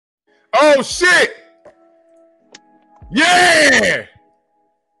Oh shit! Yeah!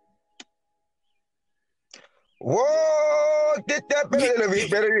 Whoa!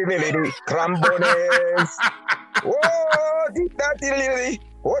 Crambones! Whoa!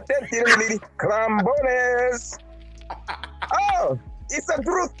 Crambones! Oh, it's a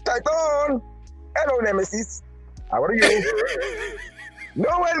truth, Titan. Hello, Nemesis. How are you?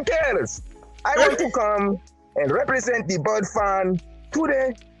 No one cares. I want to come and represent the bird fan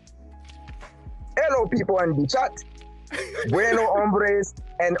today. Hello, people in the chat. Bueno hombres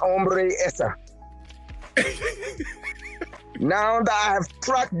and hombre esa. Now that I have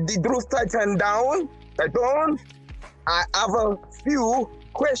tracked the Truth Titan down, I have a few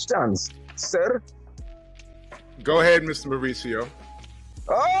questions, sir. Go ahead, Mr. Mauricio.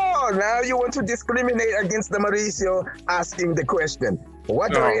 Oh, now you want to discriminate against the Mauricio asking the question.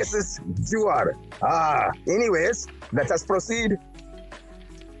 What racist you are? Anyways, let us proceed.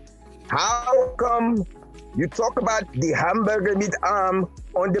 How come you talk about the hamburger meat arm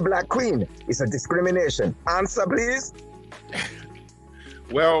on the Black Queen? It's a discrimination. Answer, please.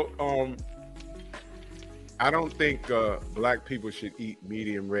 Well, I don't think black people should eat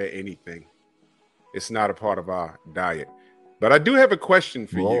medium rare anything. It's not a part of our diet. But I do have a question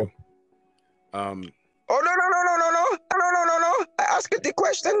for you. Oh, no. I asked you the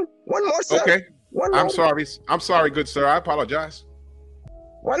question. One more, sir. Okay. One more. I'm sorry, good sir. I apologize.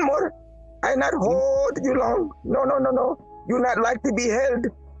 One more. I not hold you long. No. You not like to be held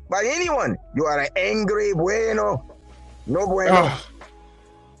by anyone. You are an angry bueno. No bueno.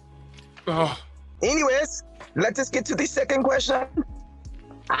 Anyways, let us get to the second question.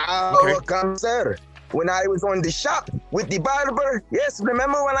 How come, sir? When I was on the shop with the barber, yes,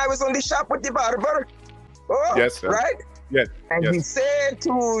 remember when I was on the shop with the barber? Oh, yes, sir. Right? Yes. And you say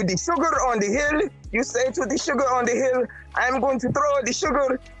to the sugar on the hill, I'm going to throw the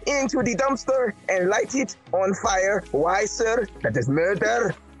sugar into the dumpster and light it on fire. Why, sir? That is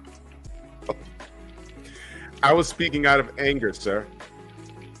murder. I was speaking out of anger, sir.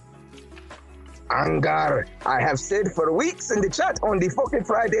 Anger. I have said for weeks in the chat on the fucking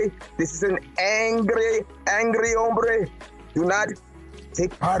Friday, this is an angry hombre. Do not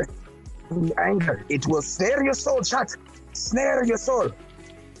take part in anger. It will snare your soul, chat. Snare your soul.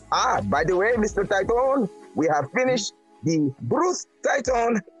 By the way, Mr. Titan, we have finished the Bruce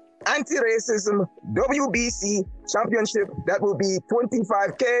Titan Anti-Racism WBC Championship. That will be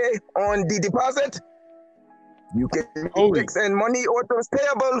 $25K on the deposit. You can send money orders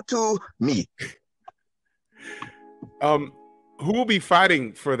payable to me. Who will be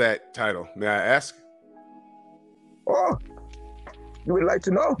fighting for that title? May I ask? Oh, you would like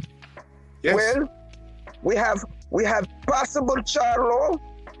to know? Yes. Well, we have possible Charlo.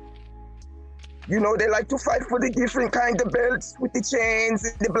 You know, they like to fight for the different kind of belts with the chains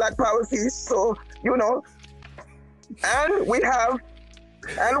and the Black Power Fist. So, you know, and we have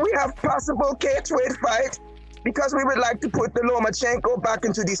possible K-Trade fight because we would like to put the Lomachenko back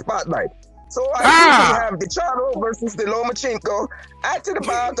into the spotlight. So I think we have the Charo versus the Lomachenko at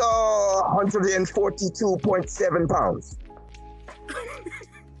about 142.7 pounds.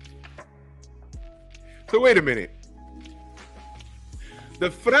 So wait a minute. The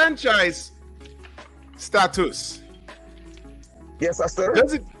franchise status. Yes, sir.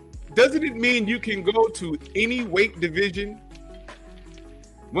 Doesn't it mean you can go to any weight division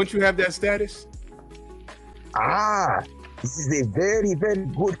once you have that status? This is a very, very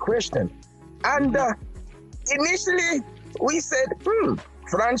good question. And initially, we said,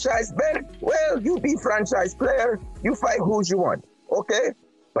 franchise belt. Well, you be franchise player. You fight who you want. Okay?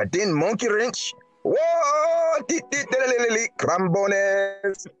 But then Monkey Wrench,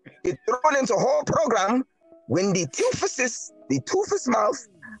 crambones, it thrown into a whole program when the toothless mouth,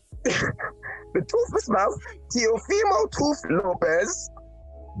 Teofimo Tooth Lopez,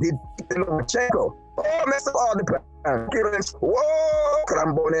 did the Lomachenko. Oh, mess up all the plans. Whoa,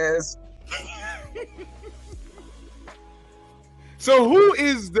 crambones. So who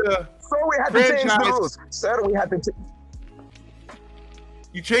is the So we had to change the rules. Sir, we had to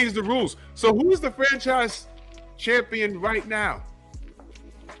You changed the rules. So who is the franchise champion right now?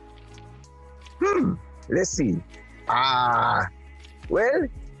 Let's see. Well,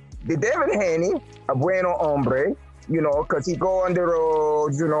 the Devin Haney, a bueno hombre, you know, because he go on the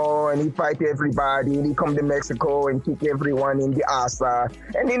road, you know, and he fight everybody, and he come to Mexico and kick everyone in the asa.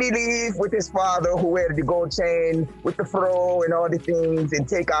 And then he leave with his father, who wear the gold chain with the fro and all the things, and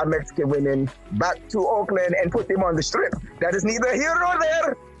take our Mexican women back to Oakland and put them on the strip. That is neither here nor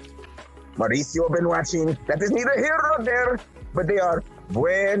there. Mauricio been watching. That is neither here nor there, but they are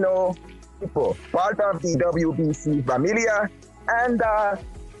bueno people, part of the WBC familia, and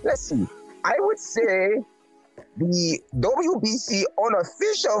let's see. I would say the WBC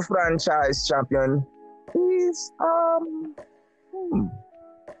unofficial franchise champion is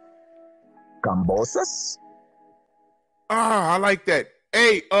Cambosos. Ah, I like that.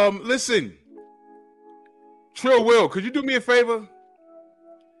 Hey, listen. Trill Will, could you do me a favor?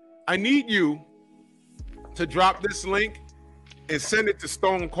 I need you to drop this link and send it to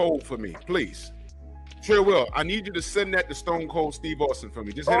Stone Cold for me, please. Trill Will, I need you to send that to Stone Cold Steve Austin for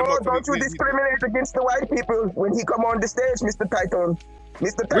me. Just hit him up for me. Don't you discriminate against the white people when he come on the stage, Mr. Titan.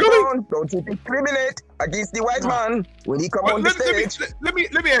 Mr. Titan, really? Don't you discriminate against the white man when he come on the stage. Let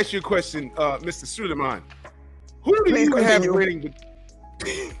me ask you a question, Mr. SillyMan. Who do you have winning?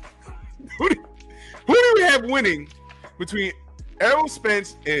 Who do you have winning between Errol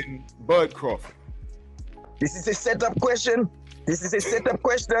Spence and Bud Crawford? This is a setup question.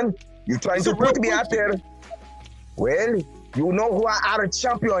 You're trying to put me out there. Well, you know who our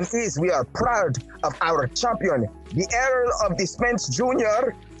champion is. We are proud of our champion, the Earl of the Spence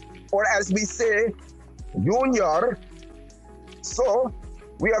Jr., or as we say, Junior. So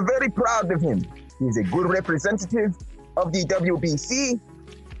we are very proud of him. He's a good representative of the WBC.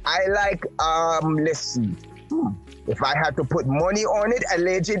 I like, let's see. If I had to put money on it,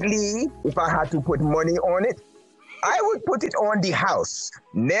 allegedly, if I had to put money on it, I would put it on the house.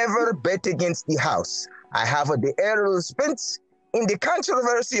 Never bet against the house. I have the Errol Spence in the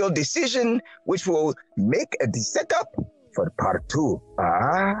controversial decision, which will make the setup for part 2.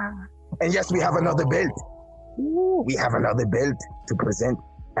 And yes, we have another belt. We have another belt to present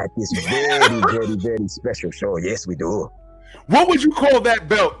at this very, very, very special show. Yes, we do. What would you call that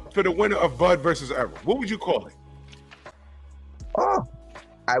belt for the winner of Bud versus Errol? What would you call it? Oh,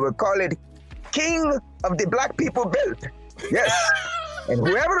 I would call it King of the Black People belt. Yes. And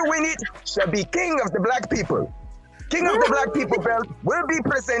whoever win it shall be King of the Black People. King of the Black People belt will be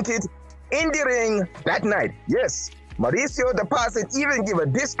presented in the ring that night. Yes. Mauricio deposit even give a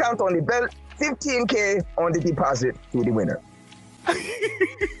discount on the belt, $15K on the deposit to the winner.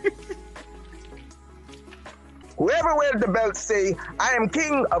 Whoever wears the belt say, I am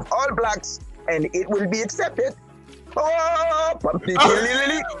king of all blacks, and it will be accepted. Oh,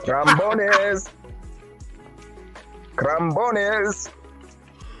 Crambones. Crambones.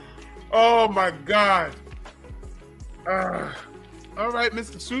 Oh my God. All right,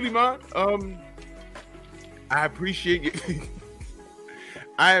 Mr. SillyMan. I appreciate you.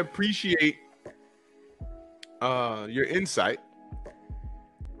 I appreciate your insight.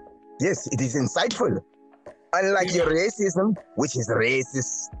 Yes, it is insightful. Unlike your racism, which is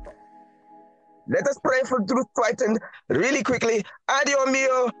racist. Let us pray for Truth Titan really quickly. Adio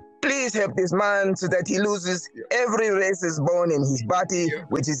mio, please help this man so that he loses every racist bone in his body,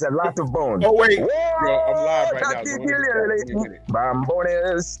 which is a lot of bone. Oh, wait. Bro, I'm live right now.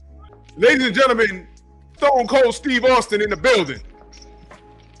 Bambones. Ladies and gentlemen, Stone Cold Steve Austin in the building.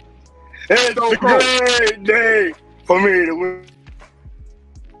 It's a great day for me to win.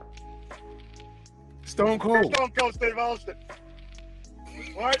 Stone Cold. Stone Cold Steve Austin.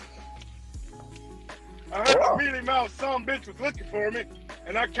 What? I heard the mealy mouth son bitch was looking for me,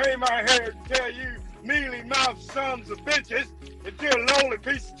 and I came out here to tell you, mealy mouth sons of bitches, that you're a lonely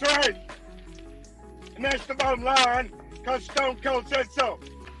piece of trash. And that's the bottom line, because Stone Cold said so.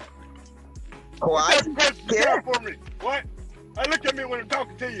 What? Yeah. For me. What? Hey, look at me when I'm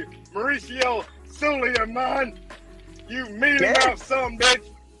talking to you. Mauricio SillyMan, you mealy mouth son bitch.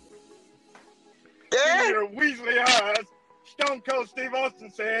 Yeah. In your Weasley eyes, Stone Cold Steve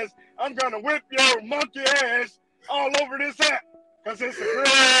Austin says, I'm going to whip your monkey ass all over this app. Because it's a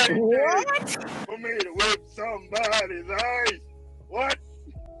great day for me to whip somebody's ass. What?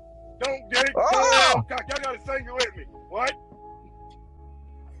 Don't get it. Y'all got to sing it with me. What?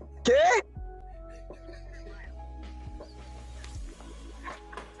 Okay.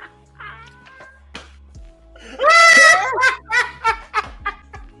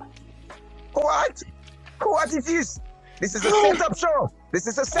 What? What is this? This is a setup show. This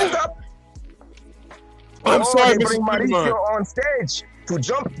is a setup. I'm sorry, they Mr. bring Mauricio on stage to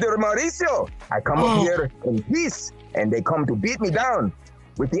jump the Mauricio. I come up here in peace, and they come to beat me down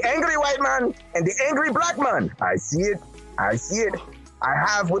with the angry white man and the angry black man. I see it. I see it. I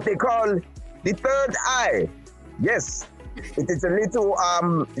have what they call the third eye. Yes, it is a little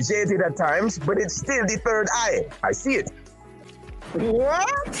jaded at times, but it's still the third eye. I see it.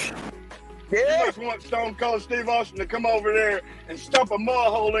 What? You just want Stone Cold Steve Austin to come over there and stuff a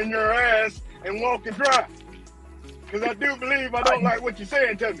mud hole in your ass and walk it dry. Because I do believe I don't like what you're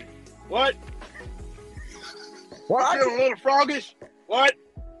saying to me. What? What? You feeling a little froggish? What?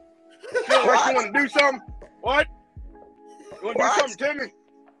 Feel like you want to do something? What? You want to do something to me?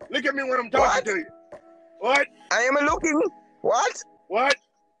 Look at me when I'm talking What? to you. What? I am looking. What? What?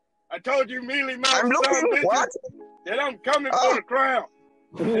 I told you, mealy mouth I'm son looking. bitches, What? that I'm coming Oh. for the crown.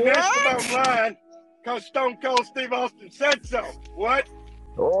 And that's the bottom line, because Stone Cold Steve Austin said so. What?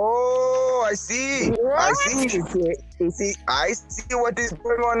 Oh, I see. I see. I see what is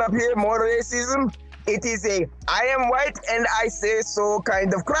going on up here. More racism. It is a I am white and I say so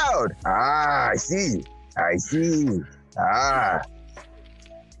kind of crowd. Ah, I see. I see. Ah,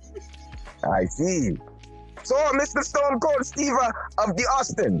 I see. So, Mr. Stone Cold Steve of the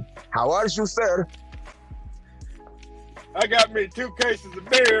Austin, how are you, sir? I got me 2 cases of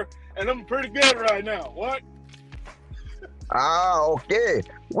beer, and I'm pretty good right now. What? Ah, okay.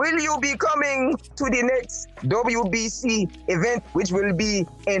 Will you be coming to the next WBC event, which will be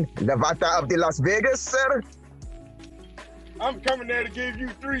in Nevada of the Las Vegas, sir? I'm coming there to give you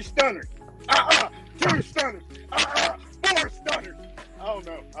 3 stunners. 2 stunners. 4 stunners. I don't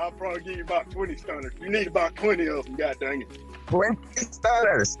know. I'll probably give you about 20 stunners. You need about 20 of them, god dang it. 20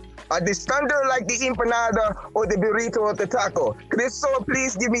 stunners. The stunner like the empanada or the burrito or the taco. Chris, so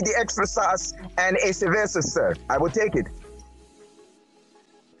please give me the extra sauce and a cerveza, sir. I will take it.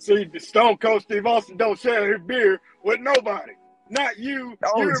 See, the Stone Cold Steve Austin don't share his beer with nobody. Not you.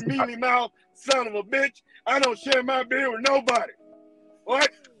 Oh, You're a mealy mouth son of a bitch. I don't share my beer with nobody. What?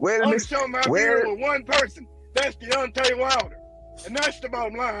 Well, I only share my beer with one person. That's Deontay Wilder. And that's the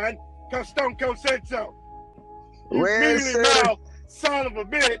bottom line, because Stone Cold said so. You mealy mouth son of a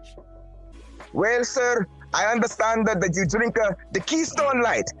bitch. Well, sir, I understand that you drink the Keystone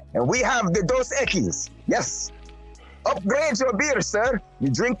Light, and we have the Dos Equis. Yes. Upgrade your beer, sir. You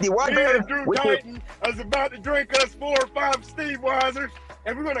drink the water. Me and Drew Titan is about to drink us 4 or 5 Steve Weisers,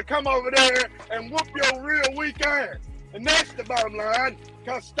 and we're going to come over there and whoop your real weak ass. And that's the bottom line,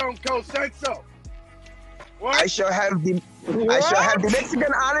 because Stone Cold said so. What? I shall have the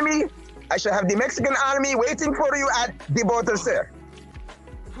Mexican army. I shall have the Mexican army waiting for you at the border, sir.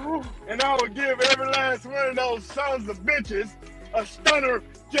 And I will give every last one of those sons of bitches a stunner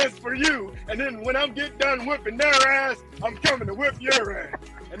just for you. And then when I'm get done whipping their ass, I'm coming to whip your ass.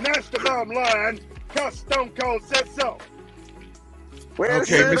 And that's the bottom line, because Stone Cold said so. Well, Okay,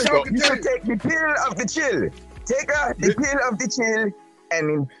 sir, Mr. you should take the pill of the chill. Take the pill of the chill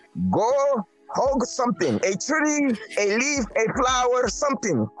and go hug something. A tree, a leaf, a flower,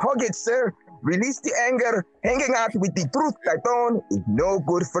 something. Hug it, sir. Release the anger. Hanging out with the truth Python is no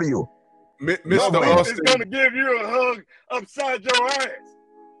good for you. Mr. No, Austin. is going to give you a hug upside your ass.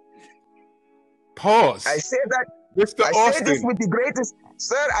 Pause. I say that. Mr. I Austin. say this with the greatest,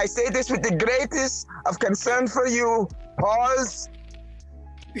 sir. I say this with the greatest of concern for you. Pause.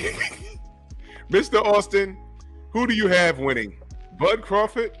 Mr. Austin, who do you have winning? Bud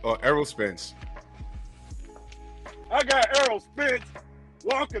Crawford or Errol Spence? I got Errol Spence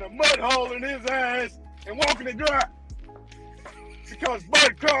walking a mud hole in his ass and walking it dry. Because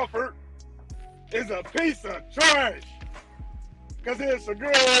Bud Crawford is a piece of trash. Because it's a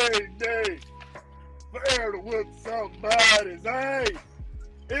great day for Errol to whip somebody's ass.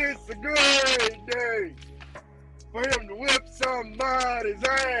 It's a great day for him to whip somebody's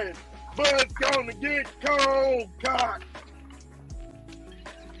ass. Bud's gonna get cold cocked.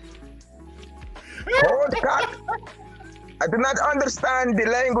 Cold cock. I do not understand the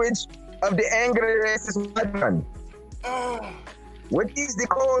language of the angry racist white man. Oh, What is the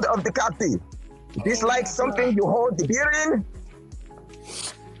code of the cocktail? Is this like something you hold the beer in?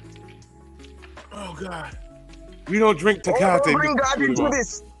 Oh, God. We don't drink Oh, Tecate. don't bring God into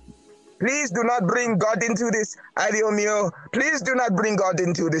this. Please do not bring God into this. Adio mio. Please do not bring God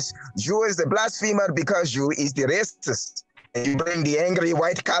into this. You is the blasphemer because you is the racist. And you bring the angry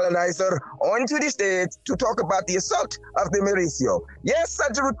white colonizer onto the stage to talk about the assault of the Mauricio. Yes,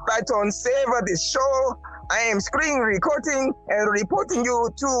 Sajut Python, savor this show. I am screen recording and reporting you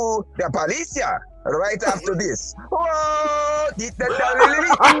to the policia right after this. Oh,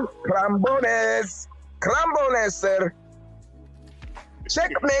 Crambones. Crambones, sir.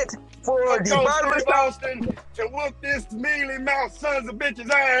 Checkmate for the Steve barbershop. Austin to whoop this mealy mouth sons of bitches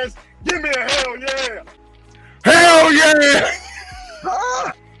ass. Give me a hell yeah. Hell yeah!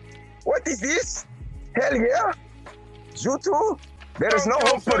 Ah, what is this? Hell yeah. You too? There is no Stone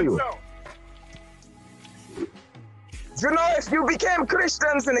hope for Cold you. said so. You know, if you became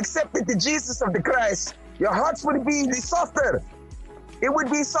Christians and accepted the Jesus of the Christ, your hearts would be softer. It would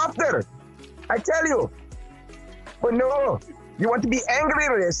be softer. I tell you. But no, you want to be angry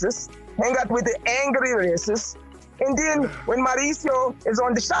racist, hang out with the angry racist, and then when Mauricio is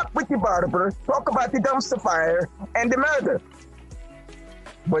on the shop with the barber, talk about the dumpster fire and the murder.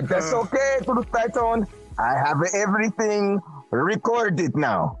 But that's okay, Truth Python. I have everything record it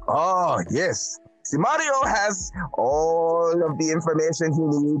now. Oh, yes. See, Mario has all of the information he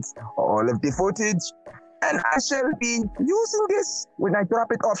needs, all of the footage, and I shall be using this when I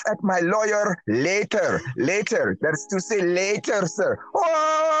drop it off at my lawyer later. Later. That's to say later, sir.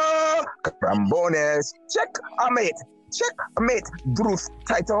 Oh, Crambones. Checkmate. Checkmate, Druth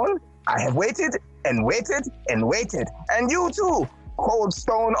Titan. I have waited and waited and waited. And you too, Cold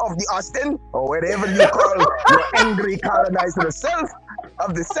Stone of the Austin, or whatever you call your angry colonizer self,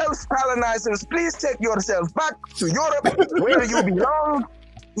 of the self-colonizers, please take yourself back to Europe where you belong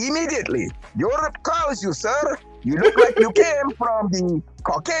immediately. Europe calls you, sir. You look like you came from the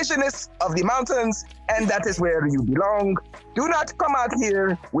Caucasianness of the mountains, and that is where you belong. Do not come out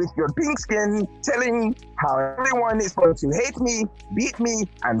here with your pink skin telling how everyone is going to hate me, beat me,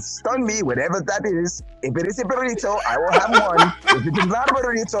 and stun me, whatever that is. If it is a burrito, I will have one. If it is not a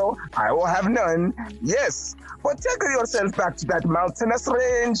burrito, I will have none. Yes, but take yourself back to that mountainous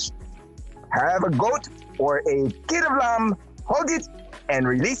range. Have a goat or a kid of lamb, hug it, and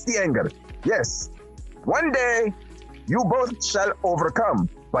release the anger. Yes, one day you both shall overcome.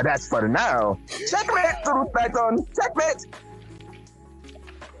 But as for now, checkmate, Truth Python, checkmate.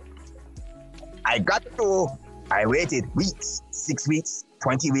 I got to. I waited weeks, 6 weeks,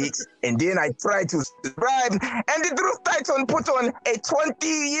 20 weeks, and then I tried to subscribe, and the Truth Python put on a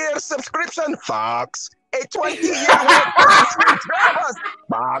 20-year subscription. Fox. A 20-year wait for subscribers.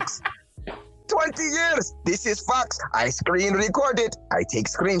 Fox. 20 years. This is Fox. I screen record it. I take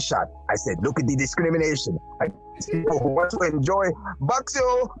screenshot. I said, look at the discrimination. People who want to enjoy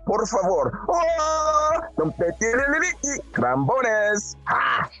Boxio, por favor. Oh, Crambones.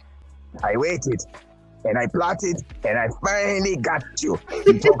 Ha! I waited and I plotted and I finally got you.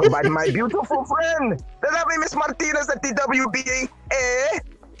 You talk about my beautiful friend, the lovely Miss Martinez at the WBA,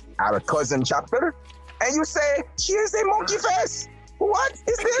 our cousin chapter, and you say she is a monkey face. What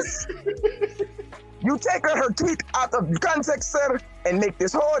is this? You take her tweet out of context, sir, and make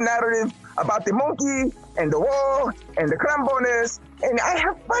this whole narrative about the monkey and the war and the crambones, and I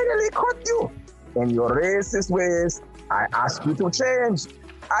have finally caught you in your racist ways. I ask you to change.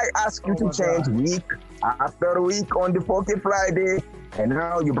 I ask you to change week after week on the Poke Friday, and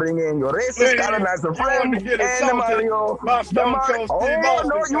now you bring in your racist colonizer friend and the Mario. Oh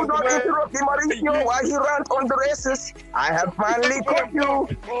no, you don't interrupt the Mauricio while he rant on the racist. I have finally caught you.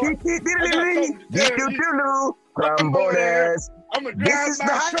 Crambones. This is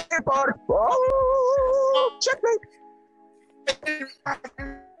the high part. Oh, checkmate.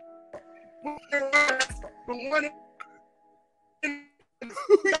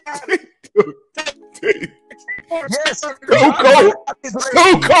 Yes,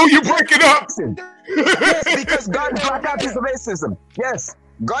 Coco, you break it up. Yes, because God brought out his racism. Yes,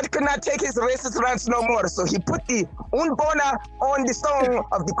 God could not take his racist rants no more, so he put the unbona on the stone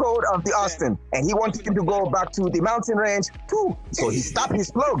of the code of the Austin, and he wanted him to go back to the mountain range too. So he stopped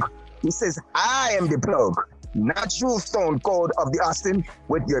his plug. He says, I am the plug, not you, stone cold of the Austin,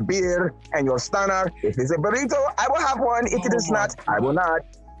 with your beer and your stunner. If it's a burrito, I will have one. If it is not, I will not.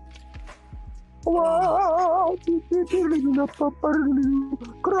 Wow.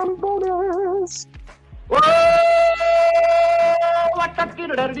 Crambones.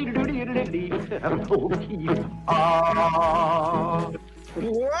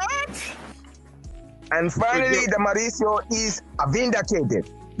 What? And finally, the Mauricio is vindicated.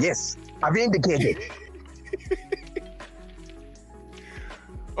 Yes, vindicated.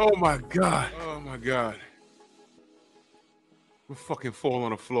 Oh my God. Oh my God. We'll fucking fall on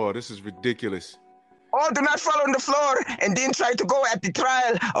the floor. This is ridiculous. Oh, do not fall on the floor and then try to go at the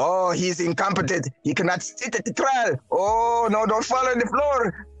trial. Oh, he's incompetent. He cannot sit at the trial. Oh, no, don't fall on the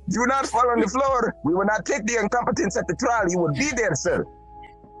floor. Do not fall on the floor. We will not take the incompetence at the trial. You will be there, sir.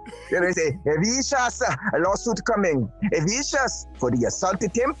 There is a vicious lawsuit coming. A vicious for the assault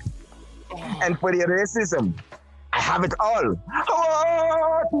attempt and for the racism. I have it all.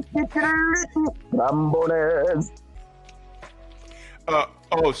 Crambones.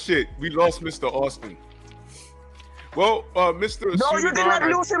 Oh shit, we lost Mr. Austin. Well, Mr. No, you did not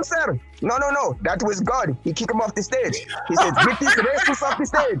lose him, sir. No. That was God. He kicked him off the stage. He said, get these racists off the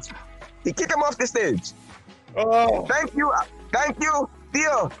stage. He kicked him off the stage. Oh. Thank you,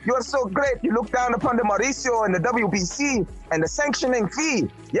 Theo. You are so great. You look down upon the Mauricio and the WBC and the sanctioning fee.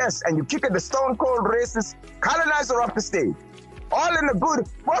 Yes, and you kicked the stone cold racist colonizer off the stage. All in a good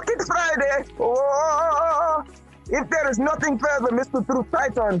Pocket Friday. Oh. If there is nothing further, Mr. Truth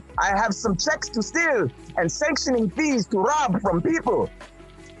Python, I have some checks to steal and sanctioning fees to rob from people.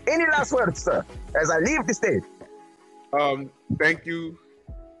 Any last words, sir, as I leave the stage? Thank you,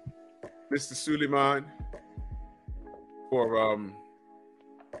 Mr. SillyMan, for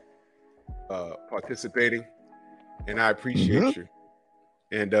participating, and I appreciate you.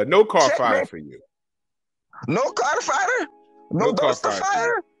 And no car fire for you. No car fire? No car dumpster fire.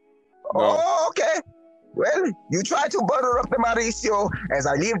 fire? No. Oh, okay. Well, you try to butter up the Mauricio as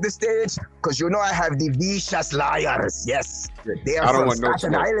I leave the stage, because you know I have the vicious liars. Yes, they are from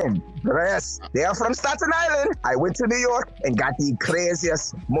Staten Island. Yes, they are from Staten Island. I went to New York and got the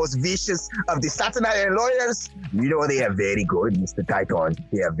craziest, most vicious of the Staten Island lawyers. You know they are very good, Mr. Titan.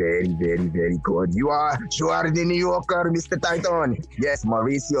 They are very, very, very good. You are the New Yorker, Mr. Titan. Yes,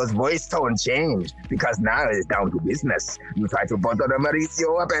 Mauricio's voice tone changed because now it's down to business. You try to butter the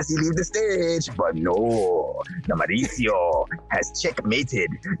Mauricio up as he leaves the stage, but no. The Mauricio has checkmated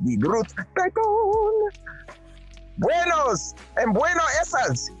the Groot Titan. Buenos and bueno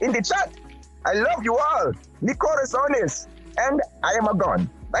esas in the chat. I love you all. Mi corazones. And I am gone.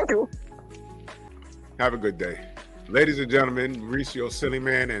 Thank you. Have a good day. Ladies and gentlemen, Mauricio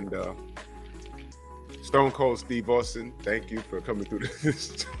SillyMan and Stone Cold Steve Austin, thank you for coming through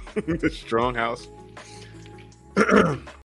this, this strong house.